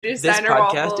This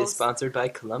podcast is sponsored by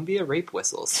Columbia Rape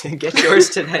Whistles. Get yours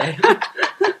today.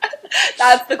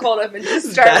 That's the cold open.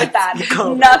 Just start with that.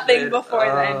 Nothing before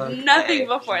then. Nothing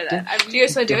before then. Do you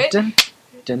guys want to do it?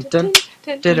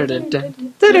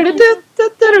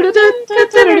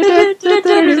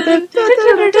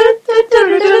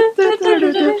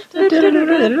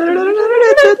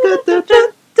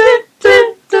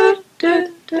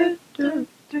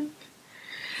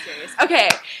 Okay.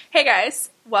 Hey guys.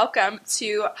 Welcome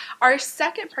to our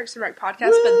second Parks and Rec podcast,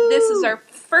 but this is our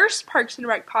first Parks and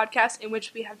Rec podcast in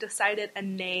which we have decided a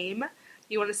name.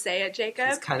 You want to say it, Jacob?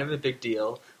 It's kind of a big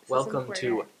deal. Welcome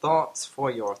to Thoughts for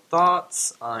Your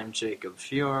Thoughts. I'm Jacob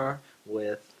Fuhr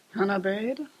with Hannah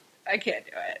Braid. I can't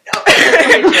do it.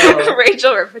 Oh.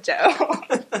 Rachel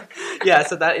Rifito. Yeah,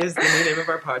 so that is the new name of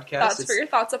our podcast. Thoughts for Your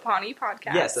Thoughts, a Pawnee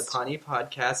podcast. Yes, a Pawnee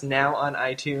podcast, now on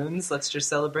iTunes. Let's just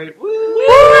celebrate. Woo!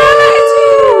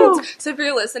 Woo! So if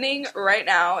you're listening right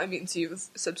now, it means you've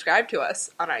subscribed to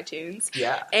us on iTunes.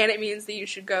 Yeah. And it means that you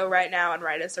should go right now and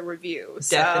write us a review.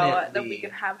 Definitely. So that we can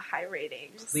have high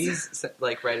ratings. Please,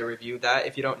 write a review. That,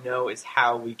 if you don't know, is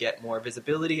how we get more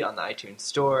visibility on the iTunes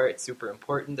store. It's super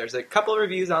important. There's a couple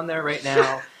reviews on there right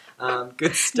now.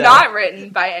 Good stuff. Not written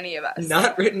by any of us.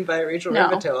 Not written by Rachel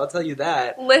Rivito, I'll tell you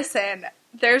that. Listen,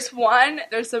 there's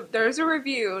a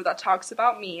review that talks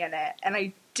about me in it, and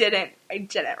I didn't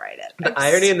write it. The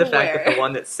irony in the fact that the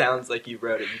one that sounds like you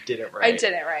wrote it, you didn't write. I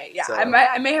didn't write, yeah. So.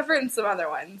 I may have written some other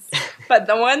ones, but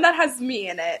the one that has me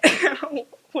in it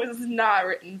was not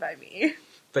written by me.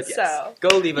 But yes, so,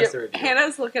 go leave us a review.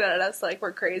 Hannah's looking at us like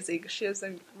we're crazy because she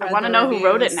hasn't read I want to know who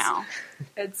wrote it now.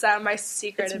 It's my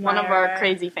secret It's one of our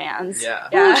crazy fans. Yeah.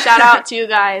 Ooh, shout out to you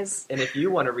guys. And if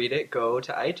you want to read it, go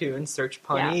to iTunes, search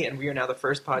Pawnee, and we are now the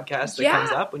first podcast that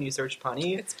comes up when you search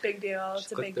Pawnee. It's a big deal.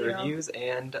 Just click the reviews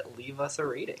and leave us a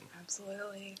rating.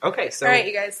 Absolutely. Okay, so all right,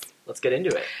 you guys. Let's get into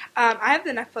it. I have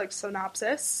the Netflix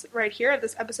synopsis right here.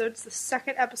 This episode is the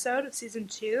second episode of season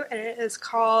 2, and it is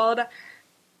called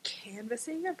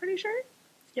Canvassing, I'm pretty sure.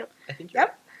 Yep. I think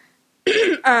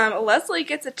Leslie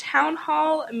gets a town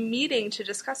hall meeting to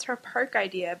discuss her park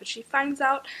idea, but she finds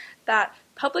out that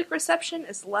public reception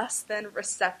is less than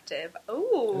receptive.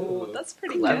 Ooh, that's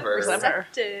pretty clever. Good.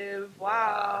 Receptive.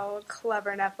 Wow.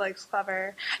 Clever, Netflix,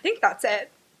 clever. I think that's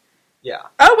it. Yeah.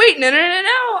 Oh, wait, no.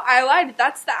 I lied.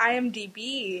 That's the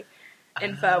IMDb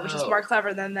info, which is more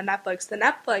clever than the Netflix. The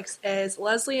Netflix is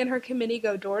Leslie and her committee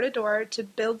go door to door to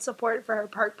build support for her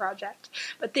park project.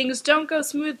 But things don't go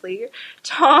smoothly.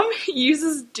 Tom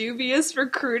uses dubious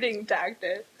recruiting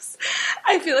tactics.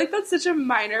 I feel like that's such a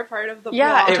minor part of the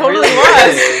plot. It totally really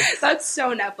was. That's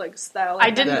so Netflix, though. I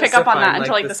didn't pick up on that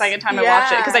until the second time I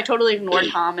watched it, because I totally ignored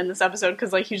Tom in this episode,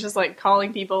 because he's just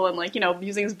calling people and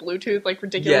using his Bluetooth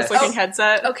ridiculous looking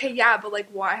headset. Okay, yeah, but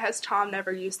why has Tom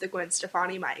never used the Gwen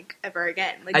Stefani mic ever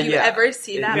again? Do you ever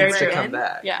see that ever again? Come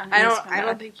back. Yeah, I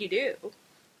don't think you do.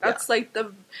 That's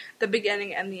the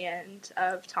beginning and the end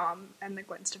of Tom and the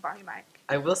Gwen Stefani mic.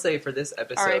 I will say for this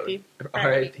episode,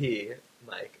 R.I.P.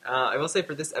 Mike. I will say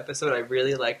for this episode, I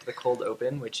really liked the cold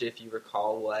open, which, if you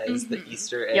recall, was the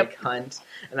Easter egg hunt.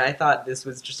 And I thought this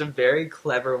was just a very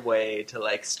clever way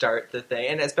to start the thing,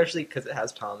 and especially because it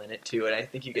has Tom in it too. And I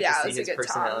think you get to see his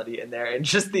personality Tom in there, and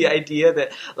just the idea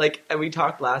that and we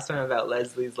talked last time about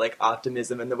Leslie's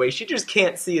optimism and the way she just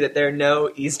can't see that there are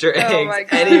no Easter eggs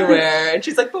anywhere, and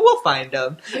she's like, "But we'll find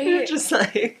them." Wait, and you're just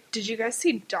did you guys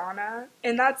see Donna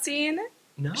in that scene?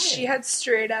 No. She had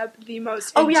straight up the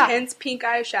most intense pink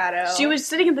eyeshadow. She was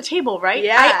sitting at the table, right?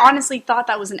 Yeah. I honestly thought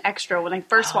that was an extra when I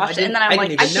first watched it, and then I'm I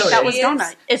think that was Donna.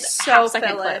 It's so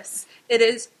Phyllis. It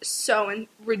is so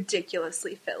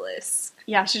ridiculously Phyllis.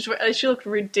 Yeah, she looked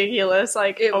ridiculous.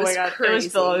 It was my god, crazy. It was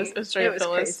Phyllis. It was straight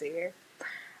Phyllis. Crazy.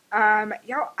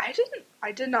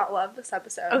 I did not love this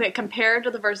episode. Okay, compared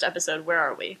to the first episode, where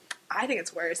are we? I think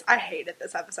it's worse. I hated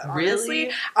this episode, honestly.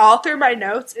 Really? All through my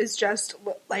notes is just,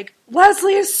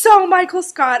 Leslie is so Michael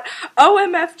Scott.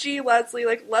 OMFG Leslie.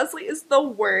 Leslie is the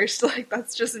worst.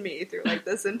 That's just me through,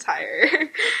 this entire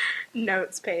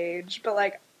notes page. But,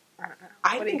 I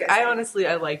don't know. I honestly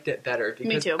liked it better. Because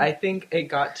me too. I think it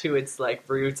got to its,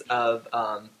 roots of,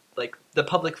 the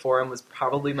public forum was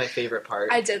probably my favorite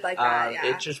part. I did like that, yeah.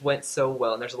 It just went so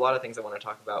well, and there's a lot of things I want to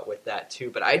talk about with that, too.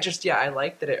 But I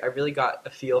liked that I really got a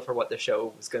feel for what the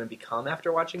show was going to become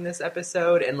after watching this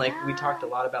episode. And, we talked a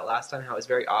lot about last time how it was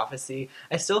very office-y.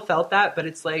 I still felt that, but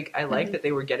it's, I like that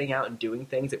they were getting out and doing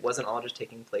things. It wasn't all just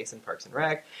taking place in Parks and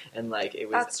Rec, and, it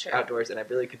was outdoors, and I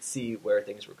really could see where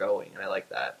things were going, and I like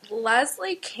that.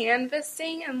 Leslie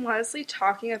canvassing and Leslie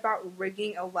talking about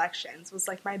rigging elections was,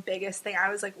 my biggest thing. I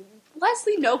was like,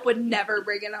 Leslie Knope would never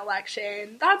rig an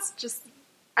election. That's just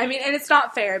I mean, and it's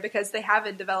not fair because they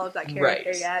haven't developed that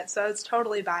character yet, so it's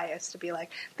totally biased to be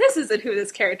like, this isn't who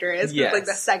this character is. Because, like,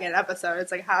 the second episode,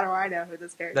 it's like, how do I know who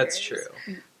this character is? That's true.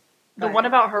 The one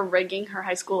about her rigging her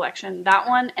high school election, that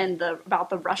one, and about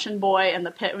the Russian boy and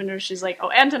the pit when she's like, oh,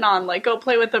 Antonin, like, go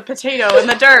play with the potato in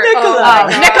the dirt. Nikolai.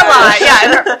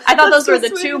 Yeah, I thought those were the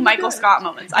two Michael Scott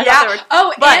moments. I thought they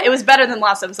were, but it was better than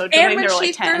last episode because I think they were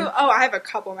like 10. I have a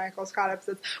couple Michael Scott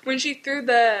episodes. When she threw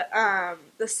the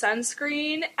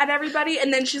sunscreen at everybody,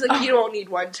 and then she's like, you don't need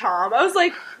one, Tom. I was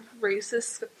like,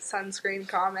 racist sunscreen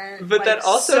comment. But that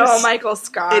also so Michael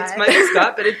Scott. It's Michael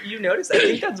Scott, but if you notice, I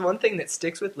think that's one thing that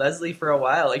sticks with Leslie for a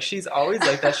while. Like, she's always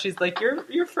like that. She's like,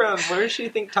 you're from, where does she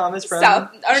think Tom is from?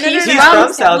 He's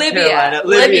from South Carolina.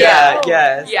 Libya.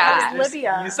 Yes. Yeah.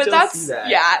 Libya. But that's,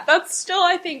 that's still,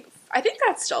 I think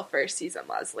that's still first season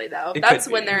Leslie, though. That's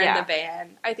when they're in the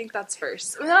van. I think that's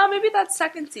first. Well, maybe that's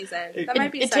second season. That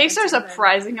might be It takes her a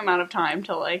surprising amount of time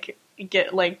to, like,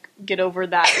 get over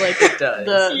that, like,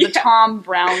 the Tom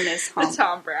Brownness hump. The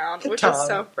Tom Brown, which is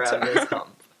so Brownness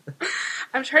hump.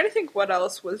 I'm trying to think what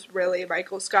else was really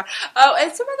Michael Scott. Oh,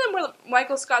 and some of them were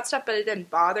Michael Scott stuff, but it didn't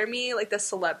bother me. Like the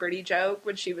celebrity joke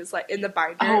when she was like in the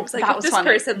binder. It was like, if this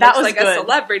person looks like a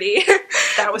celebrity.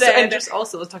 That was and just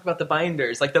also let's talk about the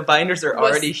binders. Like the binders are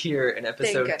already here in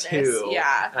episode 2.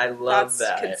 Yeah, I love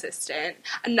that. Consistent.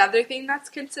 Another thing that's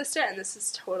consistent, and this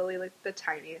is totally like the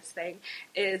tiniest thing,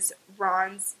 is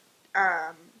Ron's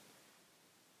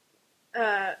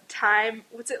landmine.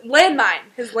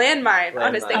 His landmine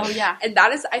on his thing. Oh, yeah. And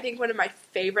that is, I think, one of my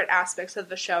favorite aspects of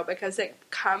the show because it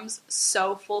comes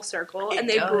so full circle and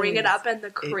they bring it up in the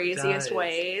craziest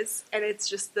ways. And it's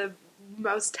just the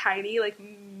most tiny, like,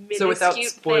 minuscule So without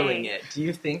spoiling it, do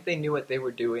you think they knew what they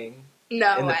were doing?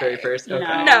 No in way. The very first?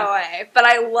 Okay. No way. But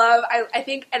I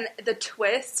think, and the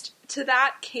twist to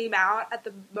that came out at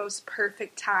the most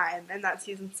perfect time in that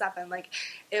season 7. Like,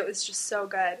 it was just so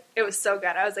good. It was so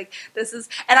good. I was like, this is,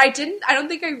 and I don't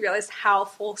think I realized how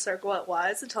full circle it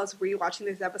was until I was rewatching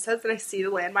these episodes and I see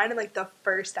the landmine in like the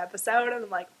first episode and I'm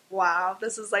like, wow,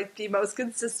 this is like the most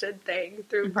consistent thing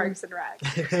through Parks and Rec.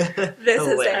 This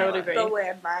is it. I would agree. The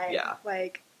landmine. Yeah.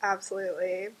 Like,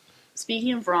 absolutely.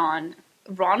 Speaking of Ron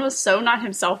was so not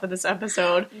himself in this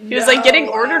episode. He was like getting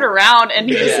ordered around, and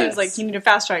he was like, "You need a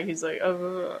fast track." He's like,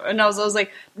 and I was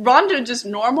like, Ron did just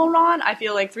normal Ron. I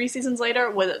feel like 3 seasons later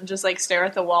would just like stare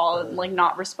at the wall and like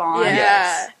not respond.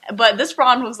 Yeah. But this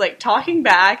Ron was like talking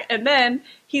back, and then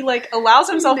he like allows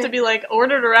himself to be like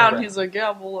ordered around. He's like,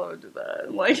 "Yeah, we'll do that."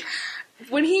 And, like.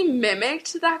 When he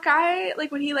mimicked that guy,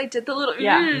 like when he like did the little,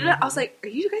 I was like, "Are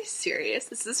you guys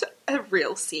serious? Is this a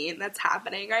real scene that's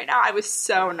happening right now?" I was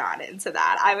so not into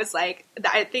that. I was like,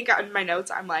 I think in my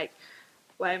notes, I'm like,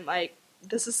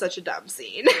 this is such a dumb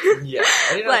scene. Yeah,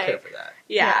 I did not care for that.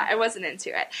 Yeah, I wasn't into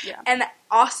it. Yeah. And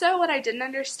also, what I didn't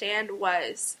understand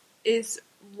is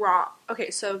Ron. Okay,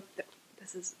 so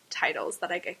this is titles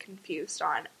that I get confused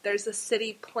on. There's a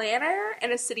city planner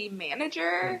and a city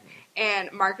manager.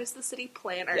 And Mark is the city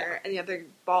planner, and the other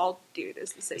bald dude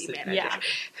is the city manager. Yeah.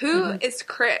 Who is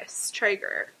Chris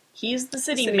Traeger? He's the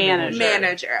city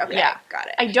manager. Okay, got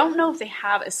it. I don't know if they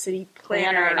have a city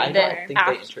planner. I don't think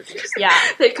they introduced. Yeah,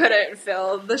 they couldn't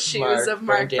fill the shoes of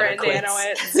Mark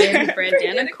Brendanawicz.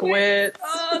 Brendanawicz.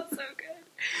 Oh, it's so good.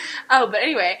 Oh, but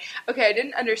anyway, okay, I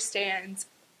didn't understand.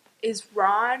 Is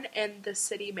Ron and the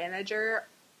city manager,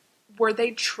 were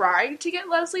they trying to get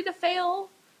Leslie to fail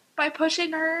by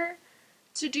pushing her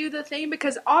to do the thing?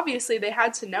 Because obviously they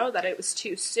had to know that it was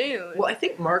too soon. Well, I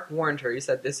think Mark warned her. He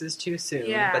said, this is too soon.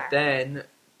 Yeah. But then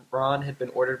Ron had been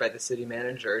ordered by the city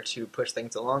manager to push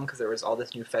things along because there was all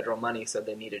this new federal money, so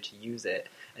they needed to use it.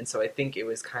 And so I think it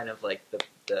was kind of like the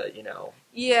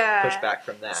pushback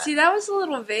from that. See, that was a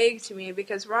little vague to me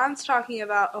because Ron's talking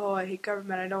about, I hate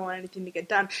government, I don't want anything to get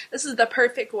done. This is the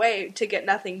perfect way to get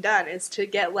nothing done, is to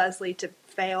get Leslie to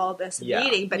fail this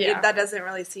meeting, but that doesn't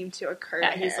really seem to occur to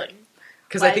him. He's like,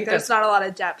 because I think there's not a lot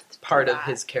of depth. Part of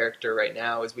his character right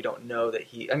now is we don't know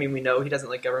that we know he doesn't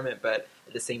like government, but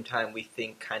at the same time we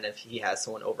think kind of he has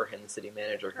someone over him, the city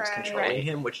manager, who's controlling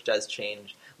him, which does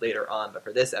change later on. But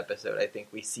for this episode, I think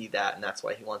we see that, and that's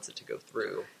why he wants it to go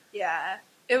through. Yeah,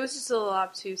 it was just a little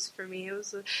obtuse for me.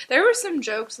 There were some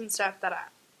jokes and stuff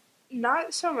that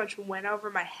not so much went over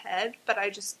my head, but I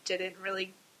just didn't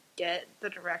really get the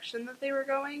direction that they were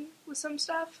going with some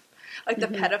stuff. Like the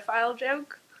pedophile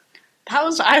joke.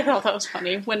 I thought that was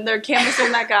funny when they're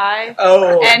canvassing that guy.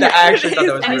 Oh, and I actually thought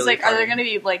that was and he's really like, funny. "Are there going to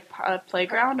be like a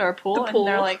playground or a pool?" The pool.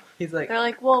 And they're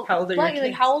like, "Well, how old are your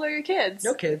kids? How old are your kids?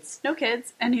 No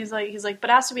kids. And he's like,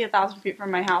 but it has to be 1,000 feet from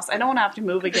my house. I don't want to have to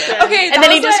move again." Okay, and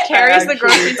then he just carries the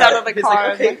groceries out of the car.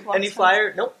 Like, okay, any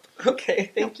flyer? Nope.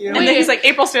 Okay, thank you. And then he's like,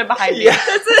 April, stand behind me. Yeah.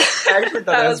 I actually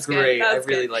thought that was great. I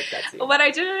really liked that scene. What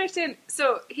I didn't understand,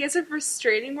 so he has a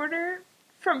restraining order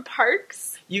from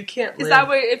Parks? You can't live. Is that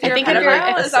what, if you're a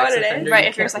pedophile, is that what it is? Right,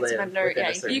 if you're a sex offender,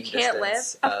 yeah. You can't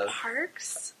live at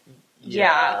Parks?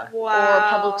 Yeah. Wow. Or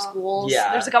public schools.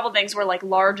 Yeah. There's a couple things where like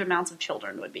large amounts of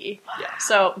children would be. Yeah.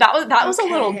 So that was a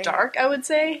little dark, I would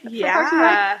say.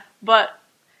 Yeah. But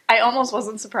I almost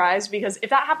wasn't surprised because if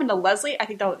that happened to Leslie, I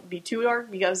think that would be too dark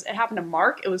because it happened to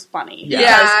Mark. It was funny.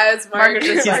 Yeah, it's Mark.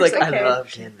 He's like, I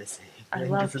love canvassing. I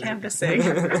love canvassing.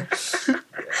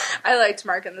 I liked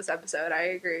Mark in this episode. I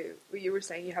agree. You were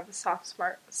saying you have a soft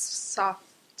spot.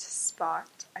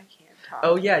 I can't talk.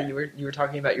 Oh yeah, you were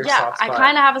talking about your soft spot. I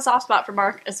kind of have a soft spot for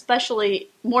Mark, especially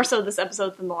more so this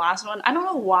episode than the last one. I don't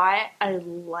know why I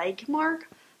like Mark,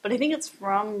 but I think it's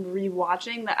from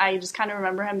rewatching that I just kind of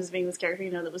remember him as being this character,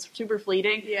 that was super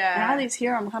fleeting. Yeah. And now that he's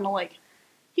here, I'm kind of like,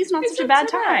 he's not such a bad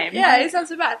time. Yeah, he's not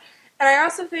so bad. And I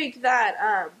also think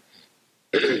that,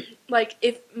 like,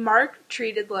 if Mark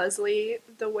treated Leslie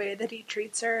the way that he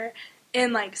treats her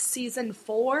in, like, season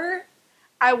 4,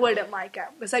 I wouldn't like him.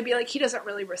 Because I'd be like, he doesn't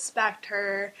really respect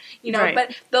her, Right.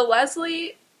 But the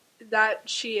Leslie that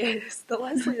she is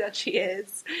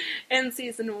in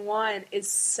season 1 is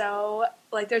so,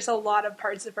 like, there's a lot of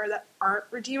parts of her that aren't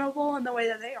redeemable in the way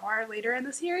that they are later in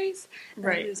the series.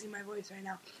 Right. I'm losing my voice right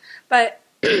now. But,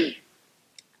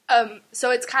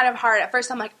 so it's kind of hard. At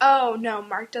first I'm like, oh, no,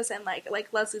 Mark doesn't like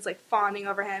Leslie's, like, fawning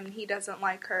over him, and he doesn't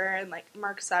like her, and, like,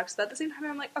 Mark sucks. But at the same time,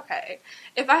 I'm like, okay,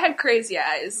 if I had crazy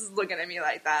eyes looking at me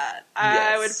like that,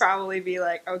 I would probably be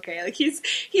like, okay, like, he's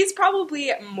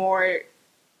probably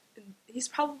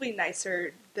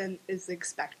nicer than is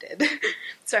expected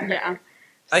to her. Yeah.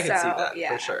 I can see that,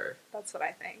 for sure. That's what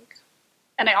I think.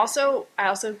 And I also,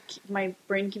 my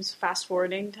brain keeps fast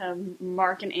forwarding to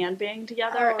Mark and Anne being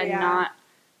together not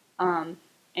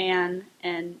Anne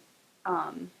and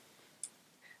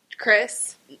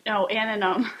Chris. No, Anne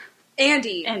and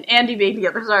Andy. And Andy being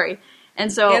together, sorry.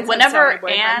 And so Anne's whenever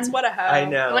Anne, what a hoe. I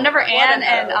know. Whenever Anne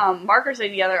and Mark are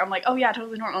sitting together, I'm like, oh yeah,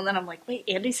 totally normal. And then I'm like, wait,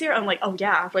 Andy's here? I'm like, oh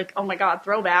yeah, like, oh my god,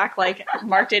 throwback, like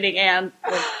Mark dating Anne,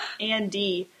 like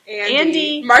Andy.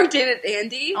 Mark dated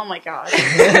Andy. Oh my god.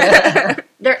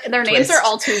 Their names are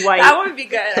all too white. That would be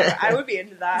good. I would be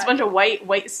into that. It's a bunch of white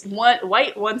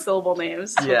one syllable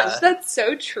names. Yeah, that's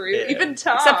so true. Yeah. Even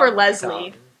Tom, except for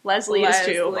Leslie. Leslie is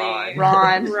too.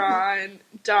 Ron,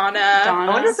 Donna. I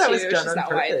wonder if that was done on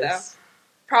purpose. White, though.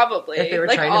 Probably. If they were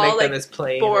like, trying to make them as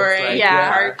plain. Boring. As,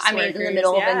 yeah. I mean, in the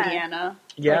middle of Indiana.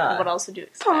 Yeah. Like, what else would you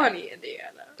expect? Pawnee,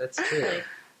 Indiana. That's true.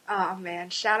 Oh, man.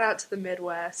 Shout out to the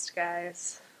Midwest,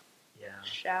 guys. Yeah.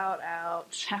 Shout out.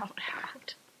 Shout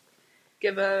out.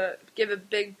 Give a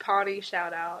big Pawnee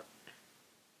shout out.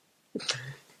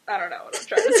 I don't know what I'm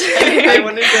trying to say. I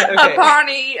wanted to, okay. A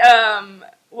Pawnee,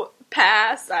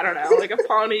 pass. I don't know. Like a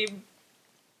Pawnee...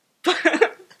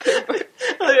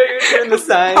 Oh, you're doing the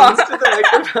signs to the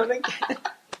microphone again.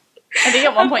 I think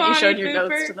at one point you showed your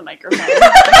notes to the microphone.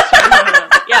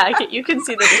 Yeah, you can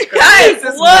see the description. Guys,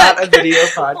 this is not a video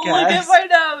podcast. Look at my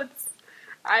notes.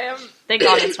 I am... Thank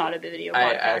God it's not a video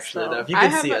podcast, actually, though. If you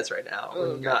can see us right now,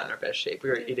 we're not in our best shape. We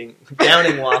were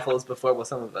downing waffles before, well,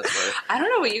 some of us were. I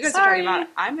don't know what you guys are talking about.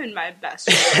 I'm in my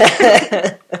best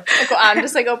shape. I'm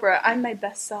just like Oprah. I'm my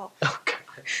best self. Oh, God.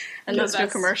 And those new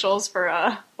commercials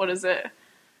for, what is it?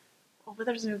 Oh, but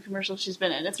there's a new commercial she's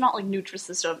been in. It's not like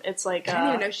Nutrisystem. It's like I didn't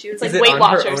even know she was. It's like Weight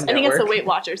Watchers. I think it's the Weight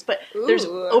Watchers. But there's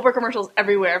Oprah commercials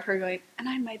everywhere of her going.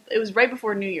 And it was right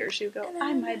before New Year's. She would go,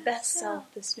 "I'm my best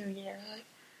self this new year." Like,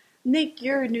 make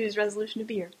your New Year's resolution to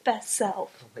be your best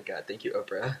self. Oh my god! Thank you,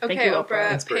 Oprah. Okay, thank you,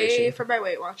 Oprah. Pay for my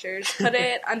Weight Watchers. Put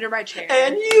it under my chair.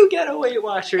 And you get a Weight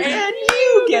Watcher. And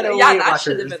you get a Weight Watcher. That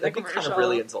should have been the commercial. Kind of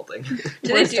really insulting. Do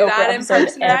they do that in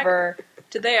Parks and Rec?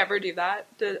 Did they ever do that?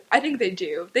 I think they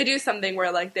do. They do something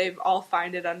where, like, they've all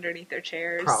find it underneath their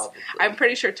chairs. Probably. I'm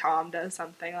pretty sure Tom does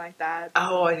something like that.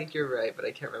 Oh, I think you're right, but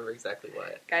I can't remember exactly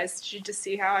what. Guys, did you just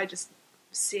see how I just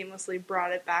seamlessly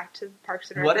brought it back to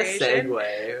Parks and What Recreation? a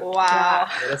segue. Wow.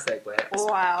 What a segue.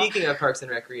 Wow. Speaking of Parks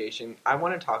and Recreation, I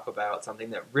want to talk about something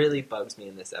that really bugs me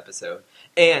in this episode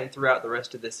and throughout the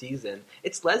rest of the season.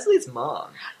 It's Leslie's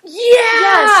mom. Yeah!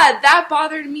 Yes. That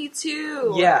bothered me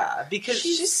too. Yeah, because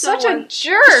she's such a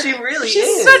jerk. She really is.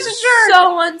 She's such a jerk.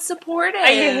 So unsupportive.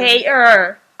 I hate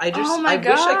her. I wish I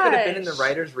could have been in the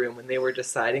writer's room when they were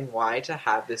deciding why to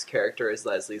have this character as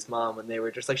Leslie's mom, when they were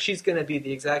just like, she's going to be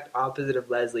the exact opposite of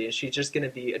Leslie, and she's just going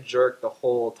to be a jerk the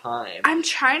whole time. I'm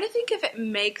trying to think if it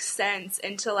makes sense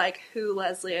into, like, who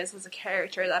Leslie is as a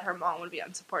character that her mom would be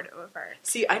unsupportive of her.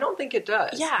 See, I don't think it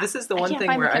does. Yeah, this is the one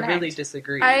thing where I really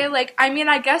disagree.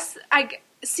 I guess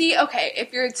See, okay,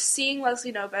 if you're seeing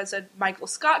Leslie Knope as a Michael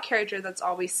Scott character that's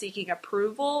always seeking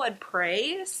approval and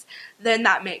praise, then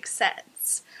that makes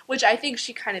sense. Which I think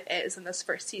she kind of is in this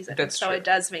first season. That's so true. It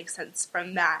does make sense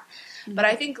from that. Mm-hmm. But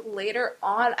I think later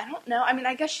on, I don't know. I mean,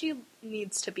 I guess she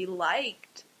needs to be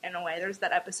liked in a way. There's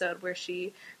that episode where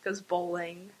she goes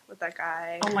bowling with that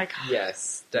guy. Oh my god.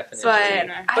 Yes, definitely.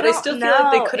 But I still feel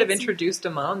like they could have introduced a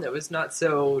mom that was not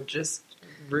so just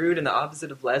rude and the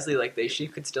opposite of Leslie. Like she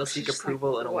could still seek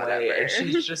approval in a way, and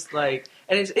she's just like.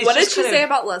 And it's what did she say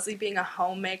about Leslie being a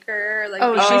homemaker? Like,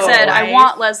 she said, "I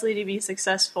want Leslie to be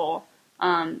successful."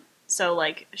 So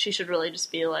like she should really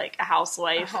just be like a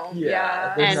housewife.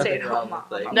 Yeah, and stay-at-home mom.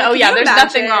 There's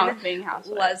nothing wrong with being a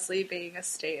housewife. Leslie being a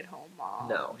stay-at-home mom.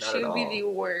 No, not she at would all. Be the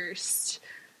worst.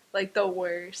 Like the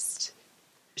worst.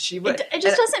 She would. It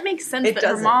just doesn't make sense that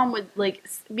her mom would like,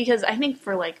 because I think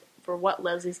for what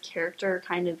Leslie's character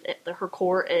kind of her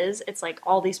core is, it's like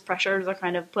all these pressures are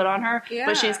kind of put on her,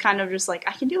 but she's kind of just like,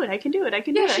 I can do it, I can do it, I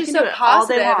can do it. She's so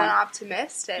positive and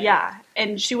optimistic. Yeah,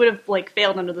 and she would have like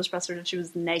failed under those pressures if she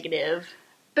was negative.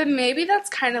 But maybe that's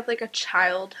kind of like a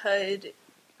childhood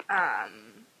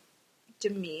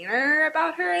demeanor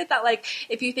about her, that like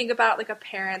if you think about like a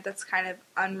parent that's kind of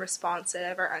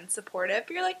unresponsive or unsupportive,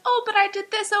 you're like, oh but I did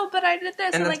this,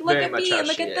 and like look at me and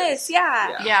look at this,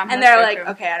 yeah. And they're like,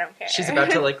 okay, I don't care. She's about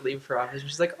to like leave for office,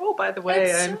 and she's like, oh by the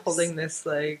way, I'm holding this,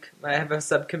 like I have a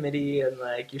subcommittee and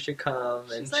like you should come,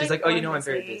 and she's like, oh you know I'm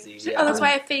very busy. Oh that's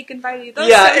why I fake invited you.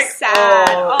 That was so sad.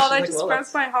 Oh that just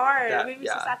broke my heart. It made me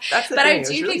so sad. But I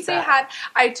do think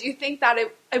I do think that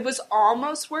it was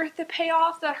almost worth the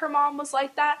payoff that her mom was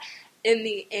like that in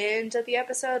the end of the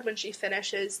episode when she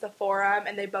finishes the forum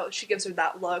and she gives her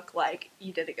that look like,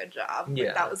 you did a good job. Yeah.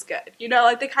 Like, that was good. You know,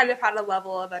 like they kind of had a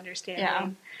level of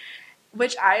understanding.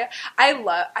 Which I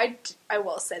love. I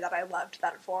will say that I loved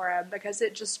that forum because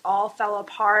it just all fell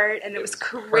apart and it was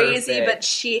crazy. Perfect. But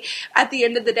she, at the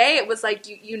end of the day, it was like,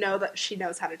 you know that she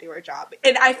knows how to do her job.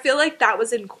 And I feel like that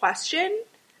was in question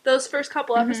those first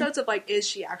couple episodes of like, is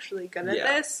she actually good at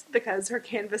this? Because her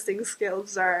canvassing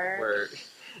skills are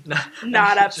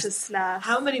not up to snuff.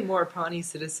 How many more Pawnee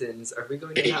citizens are we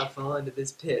going to have fall into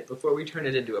this pit before we turn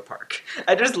it into a park?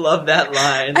 I just love that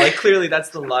line. Like, clearly that's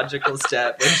the logical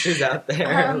step when she's out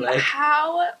there.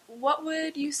 What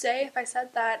would you say if I said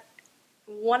that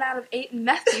 1 out of 8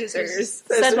 meth users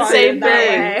said the same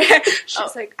thing?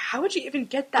 She's like, how would you even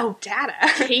get that data?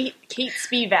 Kate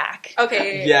Spivak.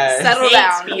 Okay, yes. Settle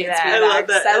down. Kate Spivak. I love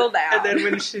that. Settle down. And then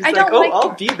when she's like, I'll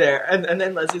be there. And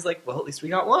then Leslie's like, well, at least we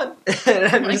got one. And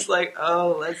I'm just like,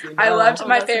 oh, Leslie, no. I loved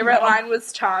my favorite line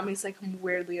was Tom. He's like, I'm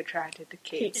weirdly attracted to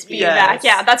Kate Spivak. Yes.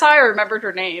 Yeah, that's how I remembered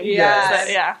her name. Yes.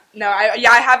 So, yeah. No,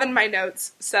 I have in my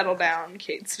notes, settle down,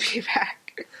 Kate Spivak.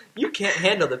 You can't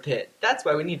handle the pit. That's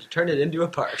why we need to turn it into a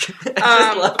park. I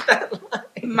just love that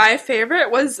line. My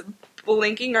favorite was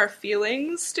linking our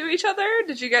feelings to each other.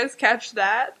 Did you guys catch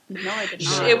that? No, I did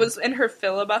not. It was in her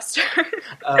filibuster.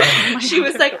 She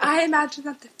was like, I imagine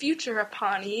that the future of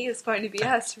Pawnee is going to be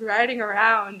us riding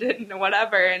around and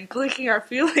whatever and linking our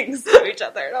feelings to each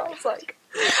other. And I was like,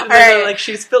 all right. Like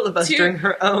she's filibustering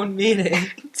her own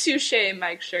meaning. Touche,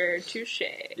 Mike Schur. Touche.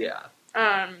 Yeah.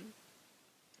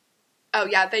 Oh,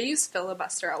 yeah, they use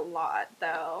filibuster a lot,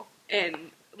 though, and,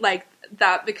 like,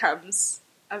 that becomes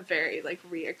a very, like,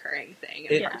 reoccurring thing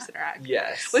in Parks and Rec.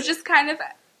 Yes. Which is kind of,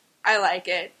 I like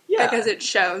it, because it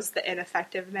shows the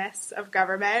ineffectiveness of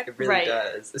government. It really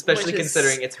does, especially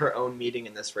considering it's her own meeting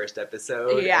in this first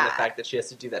episode, and the fact that she has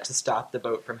to do that to stop the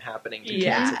vote from happening to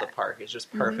cancel the park is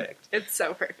just perfect. It's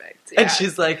so perfect. And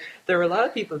she's like, there were a lot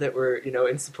of people that were,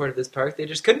 in support of this park, they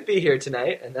just couldn't be here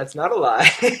tonight, and that's not a lie.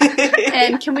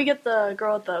 And can we get the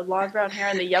girl with the long brown hair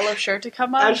and the yellow shirt to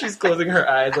come up? As she's closing her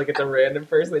eyes, like, it's a random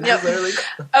person. She's literally...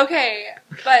 Okay,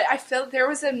 but I feel there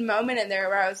was a moment in there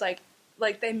where I was like,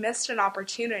 they missed an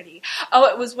opportunity. Oh,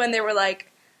 it was when they were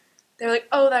like,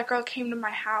 oh, that girl came to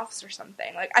my house or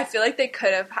something. Like, I feel like they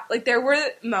could have, like, there were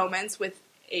moments with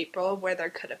April where there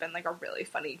could have been, like, a really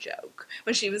funny joke.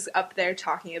 When she was up there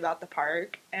talking about the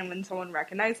park and when someone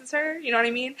recognizes her, you know what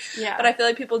I mean? Yeah. But I feel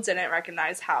like people didn't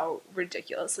recognize how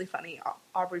ridiculously funny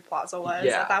Aubrey Plaza was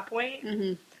at that point.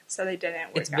 Mm-hmm. So they didn't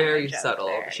work. It's very subtle.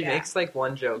 There. She makes, like,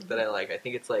 one joke that I like. I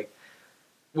think it's, like,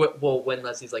 well, when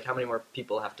Leslie's like, how many more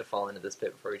people have to fall into this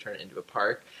pit before we turn it into a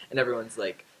park? And everyone's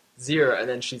like, 0. And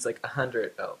then she's like,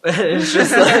 100. Oh. it's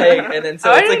just like, and then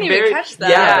so it's like very, catch that.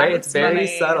 Yeah, right? It's very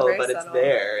funny, subtle, very but subtle. It's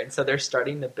there. And so they're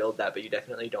starting to build that, but you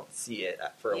definitely don't see it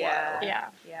for a while.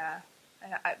 Yeah.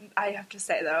 I have to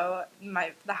say though,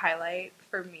 the highlight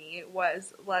for me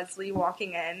was Leslie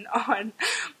walking in on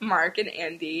Mark and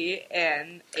Andy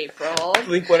and April.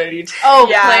 Blink 182. Oh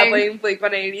yeah, Blink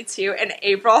 182, and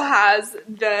April has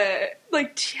the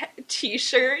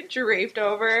t-shirt draped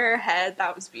over her head.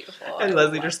 That was beautiful. And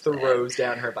Leslie just throws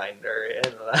down her binder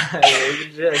and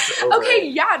just over okay,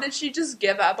 it. yeah. Did she just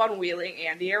give up on wheeling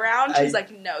Andy around? She's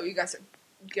like, no, you guys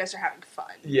are having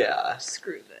fun. Yeah.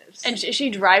 Screw this. And she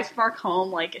drives Mark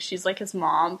home like she's like his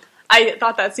mom. I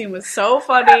thought that scene was so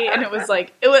funny, and it was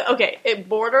it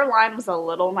borderline was a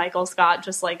little Michael Scott,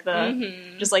 just like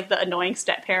the annoying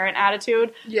step parent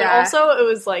attitude. Yeah. But also it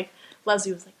was like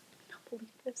Leslie was like, I don't believe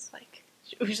this. Like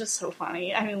it was just so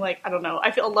funny. I mean, like I don't know.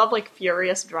 I love like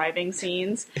furious driving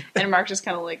scenes, and Mark just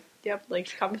kind of like, yep,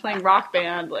 like caught me playing Rock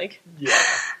Band, like yeah.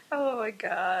 Oh my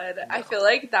god, no. I feel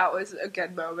like that was a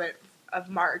good moment of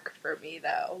Mark for me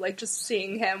though. Like just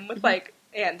seeing him with like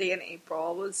Andy and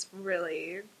April was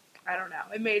really, I don't know,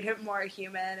 it made him more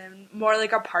human and more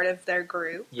like a part of their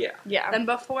group. Yeah. Than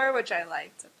before, which I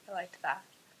liked. I liked that.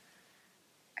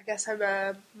 I guess I'm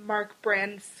a Mark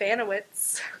Brand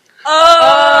fanowitz.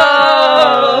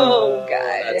 Oh,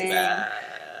 that's bad.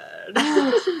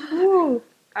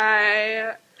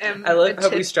 I love how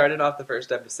we started off the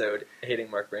first episode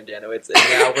hating Mark Brandanowitz, and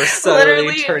now we're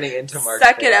slowly turning into Mark.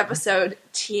 Second episode,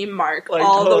 Team Mark, like,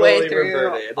 all totally the way through,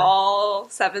 reverted. All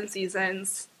 7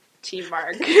 seasons, Team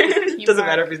Mark. Doesn't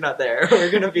matter if he's not there. We're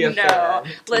gonna be a fan.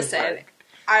 Listen, Mark.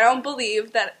 I don't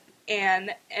believe that Anne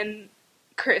and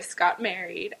Chris got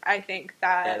married. I think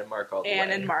that Anne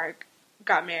and Mark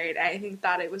got married. I think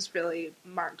that it was really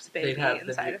Mark's baby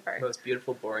inside of her. Most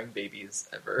beautiful, boring babies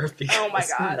ever. Oh my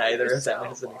god! Neither of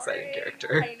them is an exciting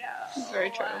character. I know.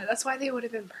 Very true. That's why they would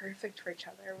have been perfect for each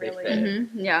other. Really.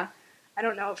 Mm-hmm. Yeah. I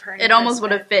don't know if her. It almost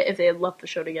would have fit if they had left the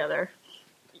show together.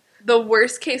 The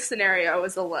worst case scenario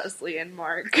was a Leslie and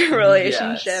Mark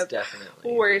relationship. Yes,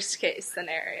 definitely. Worst case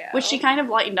scenario. Which she kind of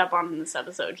lightened up on in this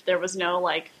episode. There was no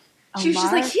like. She was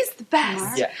just like, he's the best.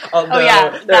 Mark?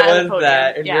 Yeah. There was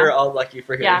that, and you're all lucky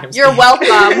for hearing him speak. You're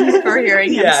welcome for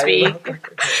hearing him speak.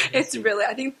 It's really,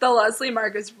 I think the Leslie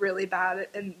Mark is really bad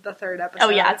in the 3rd episode. Oh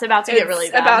yeah, it's about to get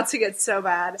really bad. It's about to get so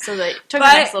bad. So they took a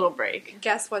nice little break.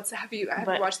 Guess what? Have you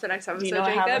watched the next episode,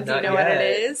 Jacob? Do you know what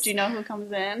it is? Do you know who comes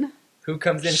in? Who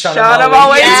comes in? Shauna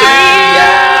Malwae.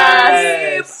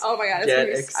 Yes! Oh my god,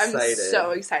 I'm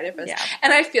so excited for this. Yeah.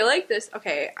 And I feel like this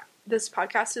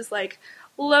podcast is like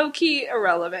low-key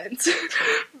irrelevant,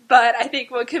 but I think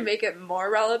what can make it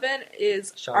more relevant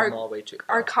is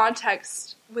our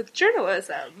context with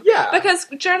journalism. Yeah. Because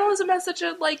journalism has such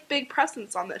a big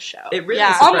presence on this show. It really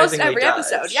almost every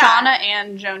episode. Yeah. Shauna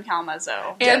and Joan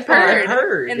Kalamazoo. And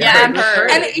Perd. And Perd.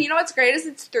 And you know what's great is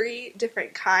it's 3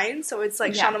 different kinds, so it's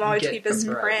like Shauna Malwae is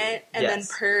print, and then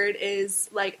Perd is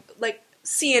like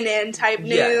CNN type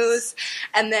news,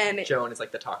 and then Joan is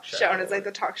like the talk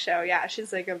show. Yeah,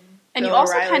 she's like a and you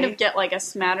also kind of get like a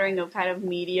smattering of kind of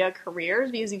media careers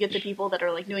because you get the people that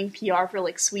are like doing PR for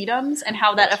like Sweetums and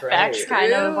how that affects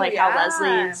kind of like how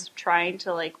Leslie is trying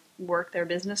to like work their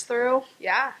business through.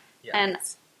 Yeah. And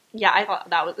I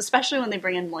thought that was especially when they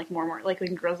bring in like more like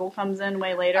when Grizzle comes in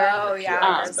way later. Oh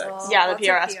yeah, the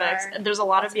PR aspects. There's a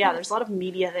lot of there's a lot of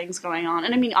media things going on,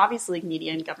 and I mean obviously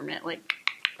media and government like.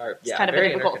 It's kind of a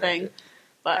difficult thing,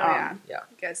 but You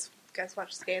guys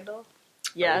watch Scandal?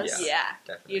 Yes,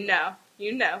 definitely.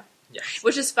 You know. Yes.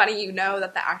 Which is funny,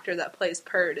 that the actor that plays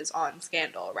Perd is on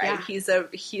Scandal, right? Yeah.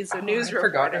 He's a news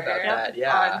reporter about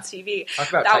that. On TV.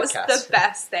 That was the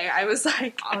best thing. I was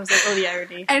like, oh, the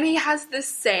irony. And he has the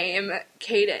same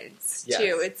cadence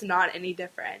too. It's not any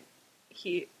different.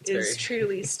 He is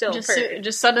truly still Perd.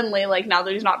 Just suddenly, like, now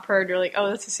that he's not Perd, you're like, oh,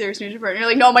 that's a serious news report. And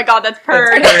you're like, oh my god, that's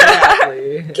Perd.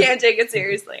 Can't take it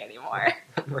seriously anymore.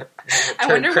 I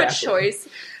wonder what choice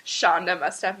Shonda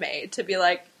must have made to be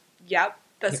like, yep,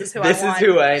 this is who I want. This is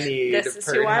who I need. This is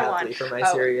who I want. For my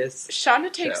serious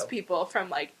Shonda takes people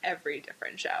from, every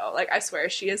different show. I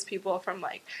swear, she has people from,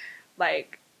 like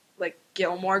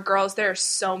Gilmore Girls. There are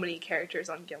so many characters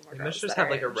on Gilmore Girls. They must just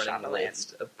have a running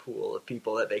list, a pool of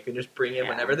people that they can just bring in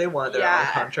whenever they want. They're on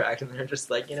contract, and they're just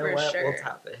like, you know what, we'll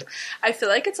tap it. I feel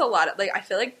like it's a lot of I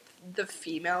feel like the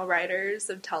female writers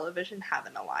of television have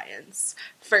an alliance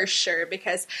for sure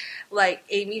because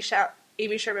Amy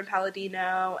Sherman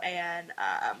Palladino and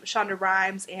Shonda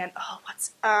Rhimes and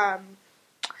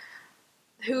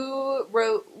who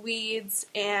wrote Weeds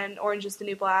and Orange is the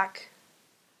New Black.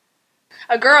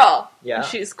 A girl. Yeah.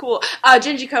 She's cool.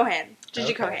 Gingy Cohan.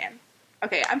 Cohan.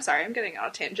 Okay, I'm sorry. I'm getting on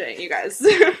a tangent, you guys.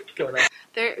 Going on.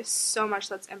 There is so much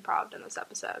that's improv in this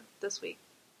episode this week.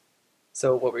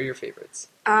 So what were your favorites?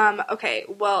 Okay,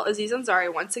 well, Aziz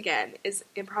Ansari, once again, is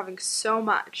improving so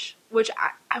much, which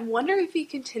I wonder if he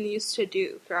continues to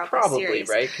do throughout the series.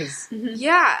 Probably, right? Because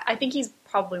yeah. I think he's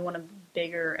probably one of the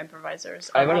bigger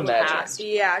improvisers. I would imagine.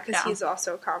 Yeah, because he's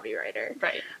also a comedy writer.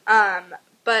 Right.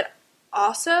 But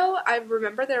also, I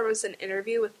remember there was an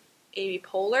interview with Amy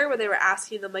Poehler where they were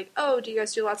asking them, like, oh, do you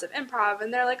guys do lots of improv?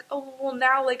 And they're like, oh, well,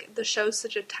 now, like, the show's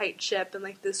such a tight ship and,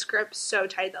 like, the script's so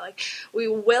tight that, like, we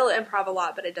will improv a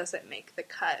lot, but it doesn't make the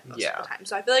cut most of the time.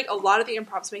 So I feel like a lot of the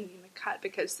improv's making the cut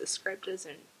because the script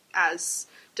isn't as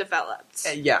developed.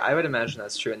 Yeah, I would imagine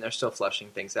that's true, and they're still fleshing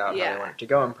things out how they want it to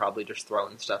go and probably just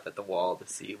throwing stuff at the wall to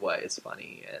see what is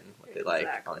funny and what they like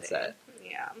on set.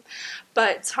 Yeah.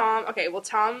 But Tom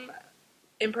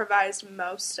improvised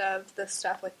most of the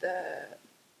stuff with the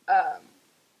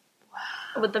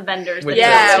with the vendors. With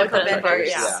the vendors.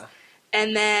 Yeah.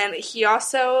 And then he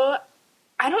also,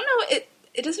 I don't know,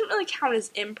 it doesn't really count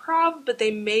as improv, but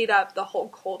they made up the whole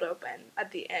cold open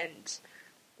at the end.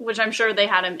 Which I'm sure they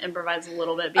had him improvise a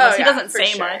little bit because he doesn't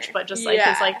say much, but just like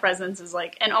his like presence is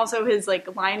like, and also his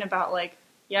like line about like,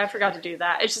 yeah, I forgot to do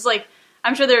that. It's just like,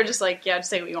 I'm sure they were just like, yeah, just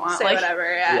say what you want. Say like,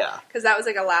 whatever, yeah. Because that was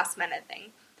like a last minute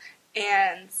thing.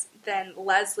 And then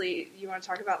Leslie, you want to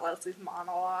talk about Leslie's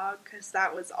monologue? Because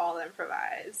that was all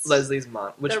improvised. Leslie's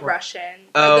which one? Russian.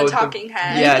 Oh, the talking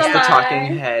head. Yes, the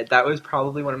talking head. That was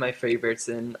probably one of my favorites.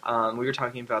 And we were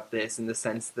talking about this in the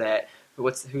sense that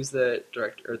who's the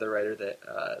director or the writer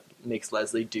that makes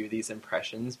Leslie do these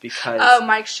impressions? Because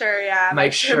Mike Schur, yeah.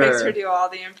 Mike Schur makes her do all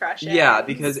the impressions. Yeah,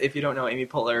 because if you don't know, Amy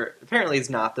Poehler apparently is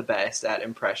not the best at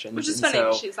impressions. Which is funny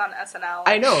because she's on SNL.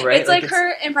 I know, right? It's like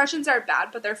her impressions are bad,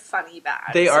 but they're funny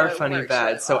bad. They are funny bad.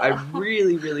 Really so I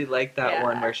really, really like that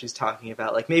one where she's talking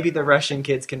about like maybe the Russian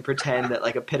kids can pretend that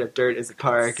like a pit of dirt is a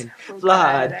park and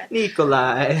Vlad,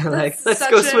 Nikolai, like let's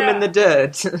go swim in the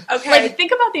dirt. Okay. Like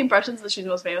think about the impressions that she's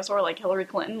most famous for, like Hillary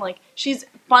Clinton. Like she's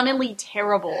funnily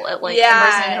terrible at like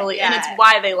impersonating Hillary, and it's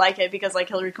why they like it because like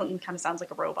Hillary Clinton kind of sounds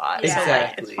like a robot. Exactly. So,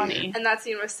 like, it's funny. And that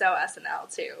scene was so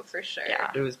SNL too, for sure.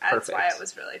 Yeah, it was perfect. That's why it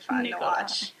was really fun to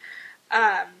watch.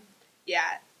 Yeah,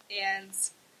 and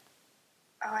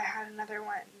I had another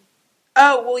one.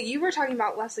 Oh, well, you were talking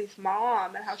about Leslie's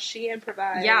mom and how she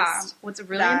improvised. Yeah, what's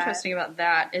really interesting about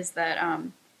that is that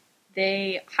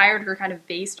they hired her kind of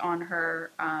based on her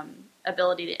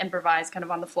ability to improvise kind of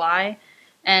on the fly.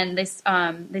 And they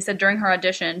said during her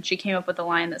audition, she came up with a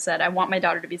line that said, I want my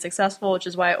daughter to be successful, which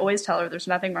is why I always tell her there's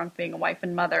nothing wrong with being a wife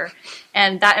and mother.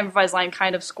 And that improvised line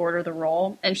kind of scored her the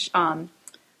role. And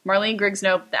Marlene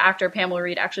Griggs-Nope, the actor Pamela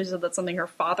Reed, actually said that's something her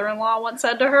father-in-law once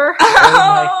said to her.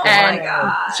 Oh my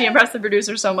God. She impressed the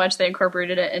producer so much they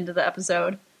incorporated it into the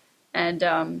episode.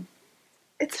 And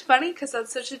it's funny because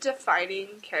that's such a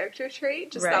defining character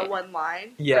trait, just that one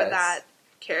line for that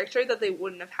character that they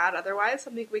wouldn't have had otherwise.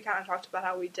 I think we kind of talked about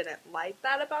how we didn't like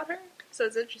that about her. So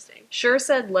it's interesting. Schur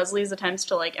said Leslie's attempts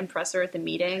to like impress her at the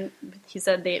meeting. He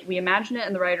said we imagine it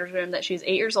in the writer's room that she's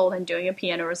 8 years old and doing a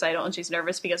piano recital and she's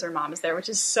nervous because her mom is there, which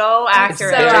is so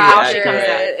accurate. It's so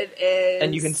accurate. It is.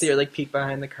 And you can see her like peek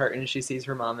behind the curtain and she sees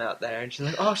her mom out there and she's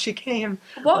like, "Oh, she came."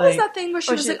 What was that thing where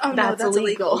she was like, "Oh no, that's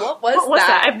illegal." What was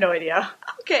that? I have no idea.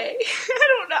 Okay,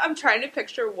 I don't know. I'm trying to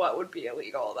picture what would be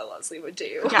illegal that Leslie would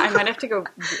do. Yeah, I might have to go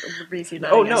re-see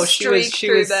that. Oh no, she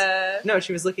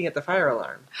was looking at the fire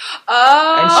alarm.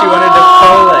 Oh, and she wanted to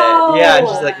pull it. Yeah, and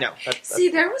she's like, no. See,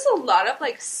 there was a lot of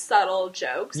like subtle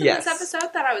jokes in this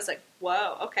episode that I was like,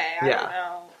 whoa, okay, I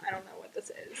don't know what this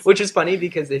is. Which is funny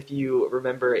because if you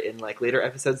remember in like later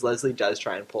episodes, Leslie does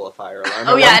try and pull a fire alarm.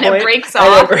 Oh yeah, and it breaks off.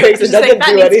 And it breaks. It doesn't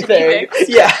do anything.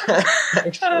 Yeah,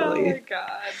 actually. Oh my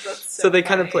god, that's so they funny.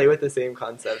 kind of play with the same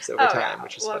concepts over time,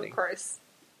 which is funny. Of course.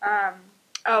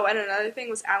 Oh, and another thing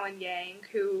was Alan Yang,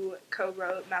 who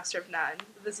co-wrote Master of None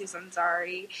with Aziz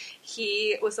Ansari.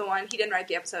 He was the one, he didn't write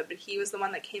the episode, but he was the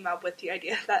one that came up with the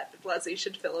idea that Leslie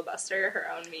should filibuster her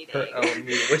own meeting.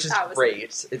 Which is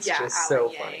great. It's just Alan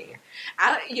so Yang. funny.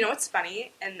 You know what's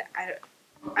funny, and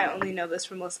I only know this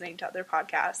from listening to other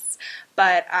podcasts,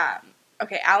 but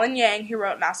Alan Yang, who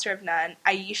wrote Master of None,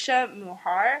 Aisha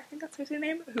Muhar, I think that's her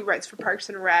name, who writes for Parks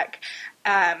and Rec,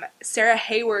 Sarah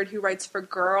Hayward, who writes for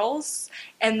Girls,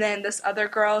 and then this other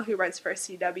girl who writes for a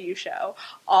CW show,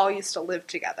 all used to live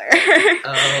together.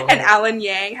 Oh. And Alan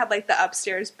Yang had like the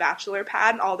upstairs bachelor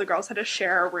pad, and all the girls had to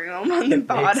share a room on the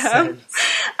bottom.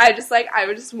 I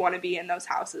would just want to be in those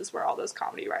houses where all those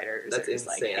comedy writers That's are just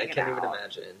insane. like I can't even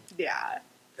imagine. Yeah.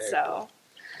 Very so cool.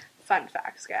 Fun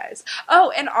facts, guys.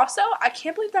 Oh, and also, I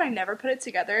can't believe that I never put it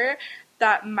together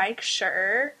that Mike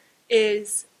Schur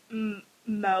is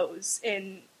Mose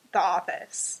in The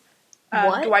Office.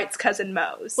 Dwight's cousin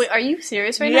Mose. Wait, are you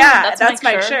serious right now? Yeah, that's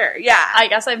Mike Schur. Yeah. I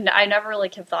guess I never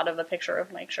really have thought of a picture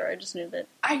of Mike Schur. I just knew that.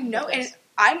 I know, and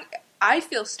I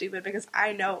feel stupid because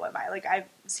I know what I've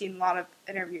seen a lot of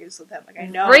interviews with him. Like, I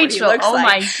know Rachel, what he looks like.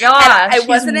 My gosh. It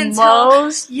wasn't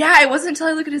until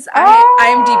I looked at his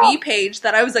IMDb page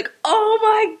that I was like, oh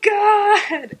my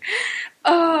god.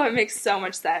 Oh, it makes so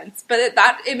much sense. But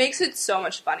it makes it so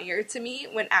much funnier to me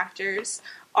when actors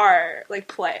are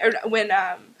like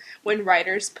when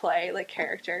writers play like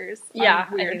characters on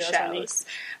weird shows,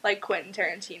 like Quentin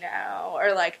Tarantino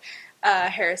or like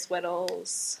Harris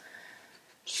Whittles.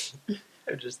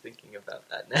 I'm just thinking about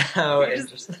that now. And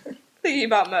just thinking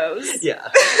about Mose. Yeah.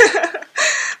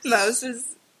 Mose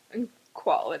is a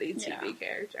quality TV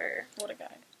character. What a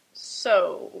guy.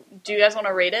 So, do you guys want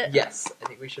to rate it? Yes, I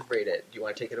think we should rate it. Do you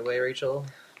want to take it away, Rachel?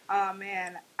 Oh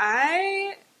man,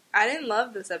 I didn't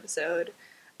love this episode.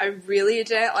 I really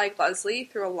didn't like Leslie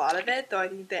through a lot of it, though I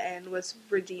think the end was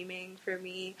redeeming for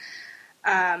me.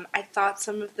 I thought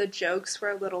some of the jokes were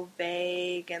a little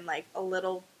vague and like a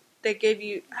little. They gave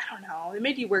you, I don't know, it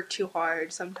made you work too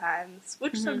hard sometimes,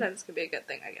 which sometimes can be a good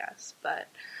thing, I guess. But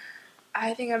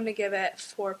I think I'm going to give it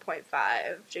 4.5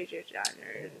 JJ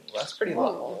Diners. That's pretty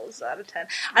low. Out of 10.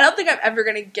 I don't think I'm ever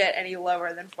going to get any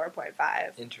lower than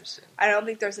 4.5. Interesting. I don't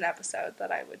think there's an episode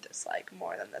that I would dislike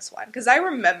more than this one. Because I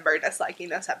remember disliking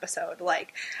this episode.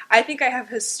 Like, I think I have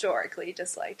historically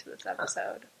disliked this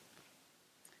episode.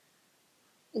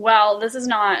 Well, this is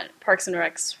not Parks and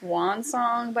Rec's swan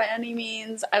song by any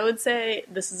means. I would say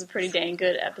this is a pretty dang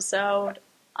good episode.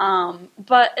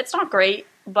 But it's not great.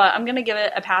 But I'm going to give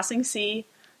it a passing C,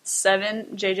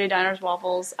 7 JJ Diners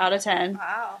Waffles out of 10.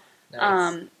 Wow.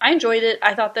 Nice. I enjoyed it.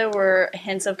 I thought there were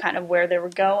hints of kind of where they were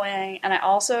going. And I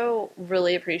also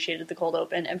really appreciated the cold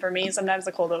open. And for me, sometimes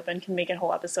the cold open can make a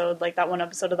whole episode. Like that one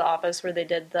episode of The Office where they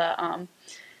did the...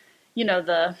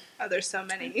 Oh, there's so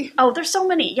many. Oh, there's so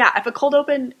many. Yeah, if a cold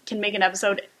open can make an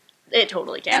episode, it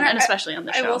totally can, and especially on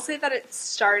the show. I will say that it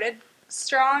started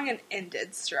strong and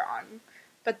ended strong,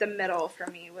 but the middle for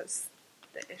me was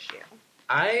the issue.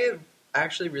 I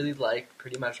actually really like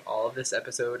pretty much all of this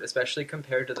episode, especially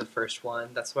compared to the first one.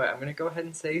 That's why I'm going to go ahead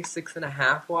and say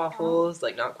 6.5 waffles.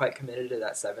 Like, not quite committed to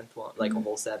that 7th one, like a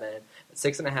whole 7. But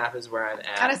 6.5 is where I'm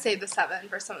at. Kind of save the 7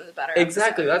 for some of the better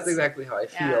Exactly, episodes. That's exactly how I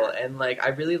feel. Yeah. And, like, I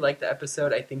really liked the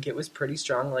episode. I think it was pretty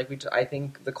strong. Like, I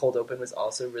think the cold open was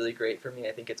also really great for me.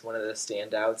 I think it's one of the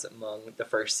standouts among the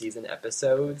first season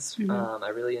episodes. I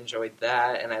really enjoyed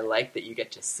that, and I like that you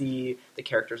get to see the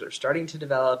characters are starting to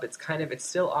develop. It's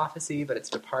still office-y, but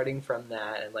it's departing from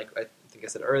that, and like I think I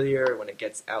said earlier, when it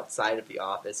gets outside of the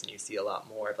office and you see a lot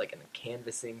more of like a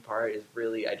canvassing part is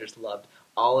really, I just loved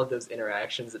all of those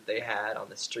interactions that they had on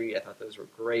the street. I thought those were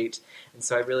great, and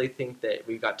so I really think that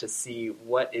we got to see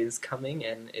what is coming,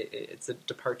 and it's a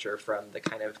departure from the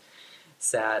kind of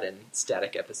sad and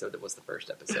static episode that was the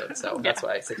first episode, so that's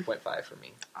why 6.5 for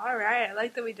me. Alright, I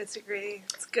like that we disagree.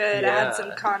 It's good, add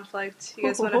some conflict. You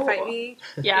guys want to fight me?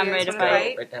 Yeah, I'm ready to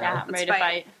fight. Right now? Yeah, I'm ready to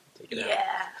fight.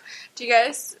 Yeah. Do you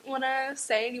guys want to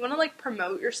do you want to, like,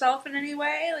 promote yourself in any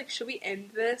way? Like, should we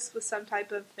end this with some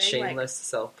type of thing? Shameless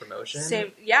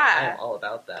self-promotion? Yeah. I'm all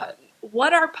about that.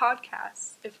 What are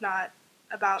podcasts, if not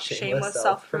about shameless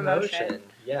self-promotion?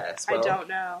 Yes. Well, I don't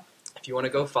know. If you want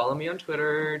to go follow me on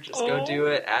Twitter, just go do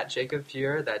it, at Jacob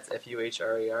Fuhrer. That's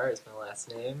Fuhrer is my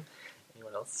last name.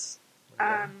 Anyone else?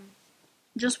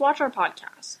 Just watch our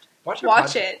podcast.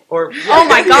 Watch it. Or oh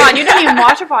my god, you didn't even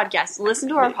watch a podcast. Listen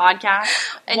to our podcast,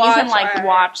 and you can like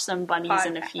watch some bunnies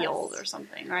in a field or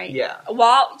something, right? Yeah.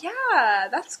 Well, yeah,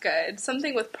 that's good.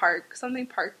 Something park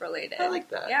related. I like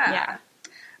that. Yeah.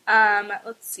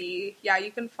 Let's see. Yeah,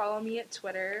 you can follow me at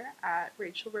Twitter at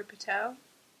Rachel Ripito.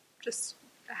 Just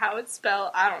how it's spelled.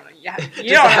 I don't know. Yeah,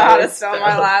 you don't know how to spell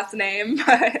my last name,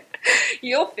 but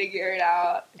you'll figure it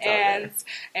out. It's and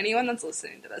anyone that's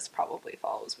listening to this probably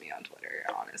follows me on Twitter,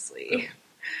 honestly.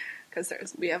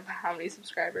 Because we have how many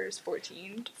subscribers?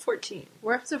 14? 14.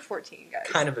 We're up to 14, guys.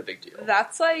 Kind of a big deal.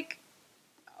 That's like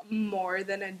more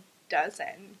than a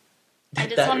dozen. I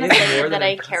just want to say that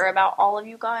I care about all of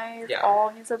you guys, all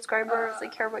of you subscribers. I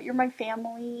care about you're my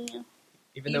family.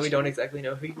 Even though we don't exactly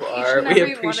know who you are,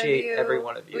 we appreciate every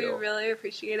one of you. We really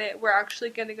appreciate it. We're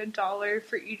actually getting $1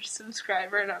 for each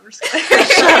subscriber, and I'm just kidding.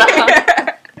 Shut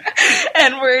up.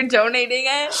 And we're donating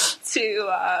it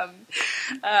to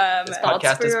this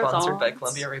podcast is sponsored by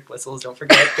Columbia Rape Whistles. Don't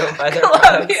forget, go buy their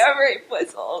Columbia Rape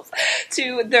Whistles.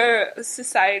 To the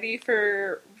Society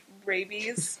for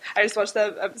rabies. I just watched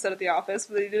that episode of The Office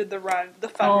where they did the fun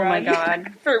run. Oh my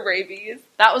god. For rabies.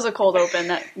 That was a cold open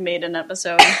that made an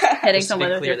episode. Hitting someone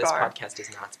with your car. This podcast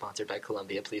is not sponsored by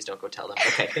Columbia. Please don't go tell them.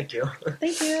 Okay, thank you.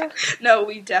 Thank you. No,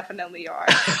 we definitely are.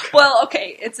 Well,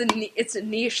 okay, it's a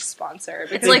niche sponsor.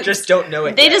 Because they just don't know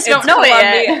it They yet. just don't know it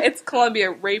yet. It's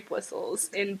Columbia Rape Whistles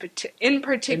in particular. In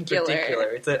particular,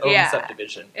 it's an own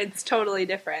subdivision. It's totally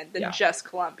different than just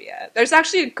Columbia. There's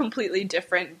actually a completely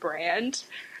different brand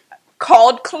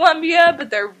called Columbia,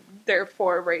 but they're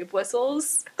for rape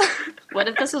whistles. What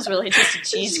if this was really just a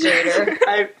cheese grater?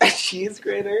 A cheese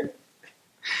grater?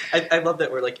 I love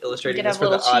that we're like illustrating this for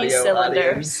the audio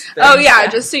cylinders. Oh yeah,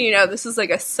 just so you know, this is like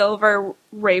a silver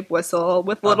rape whistle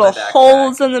with little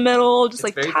holes in the middle, just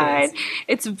it's like tied. Fancy.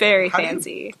 It's very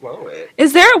fancy. Do you blow it?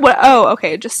 Is there what? Oh,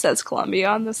 okay. It just says Columbia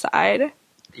on the side.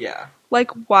 Yeah.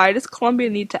 Like, why does Columbia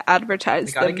need to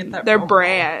advertise their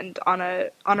brand on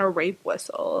a rape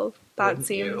whistle? That Wouldn't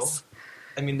seems.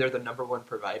 I mean, they're the #1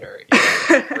 provider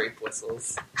in rape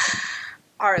whistles.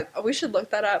 We should look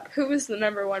that up. Who is the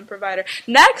 #1 provider?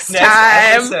 Next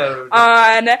time episode.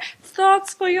 On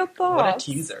Thoughts for Your Thoughts. What a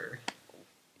teaser.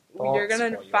 You're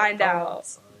going to find out.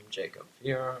 I'm Jacob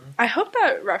Furon. I hope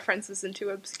that reference isn't too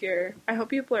obscure. I hope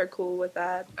people are cool with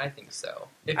that. I think so.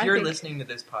 If you're listening to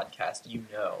this podcast, you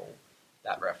know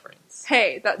that reference.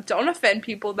 Hey, don't offend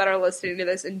people that are listening to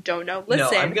this and don't know. Listen,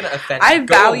 no, I'm going to offend you.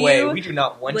 Go away. We do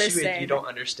not want you if you don't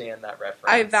understand that reference.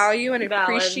 I value and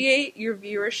appreciate your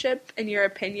viewership and your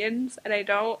opinions, and I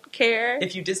don't care.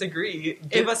 If you disagree,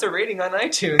 give us a rating on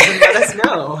iTunes and let us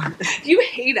know. If you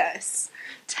hate us,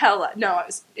 tell us. No,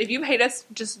 if you hate us,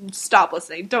 just stop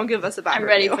listening. Don't give us a bad review. I'm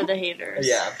ready for the haters.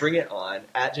 Yeah, bring it on.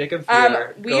 At Jacob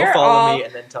Fuhr, go follow me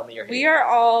and then tell me your hate. We are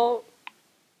all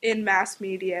in mass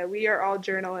media. We are all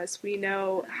journalists. We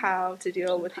know how to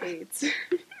deal with hates.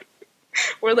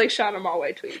 We're like Shauna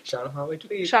Malwae-Tweep. Shauna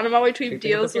Malwae-Tweep. Shauna Malwae-Tweep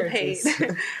deals with hate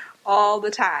all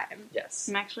the time. Yes.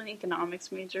 I'm actually an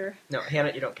economics major. No,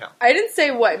 Hannah, you don't count. I didn't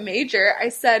say what major. I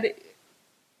said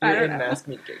you're in mass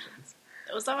communications.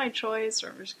 Was that my choice, or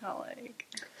I'm just kind of like...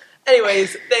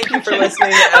 Anyways, thank you for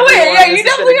listening. Oh wait, yeah, you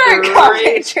definitely are a comp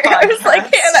major. I was like,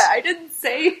 Hannah, I didn't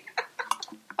say...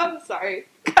 I'm sorry.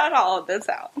 Cut all of this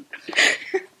out.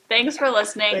 Thanks for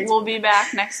listening. Thanks. We'll be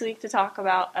back next week to talk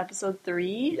about episode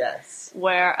 3. Yes.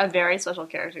 Where a very special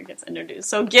character gets introduced.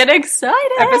 So get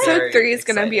excited! Episode 3 is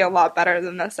going to be a lot better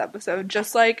than this episode.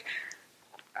 Just like...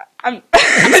 I'm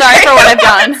sorry for what I've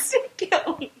done.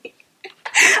 Kill me.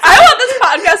 I want this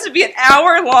podcast to be an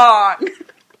hour long.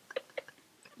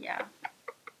 Yeah.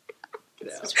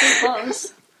 It's pretty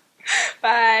close.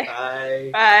 Bye. Bye.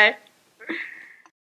 Bye.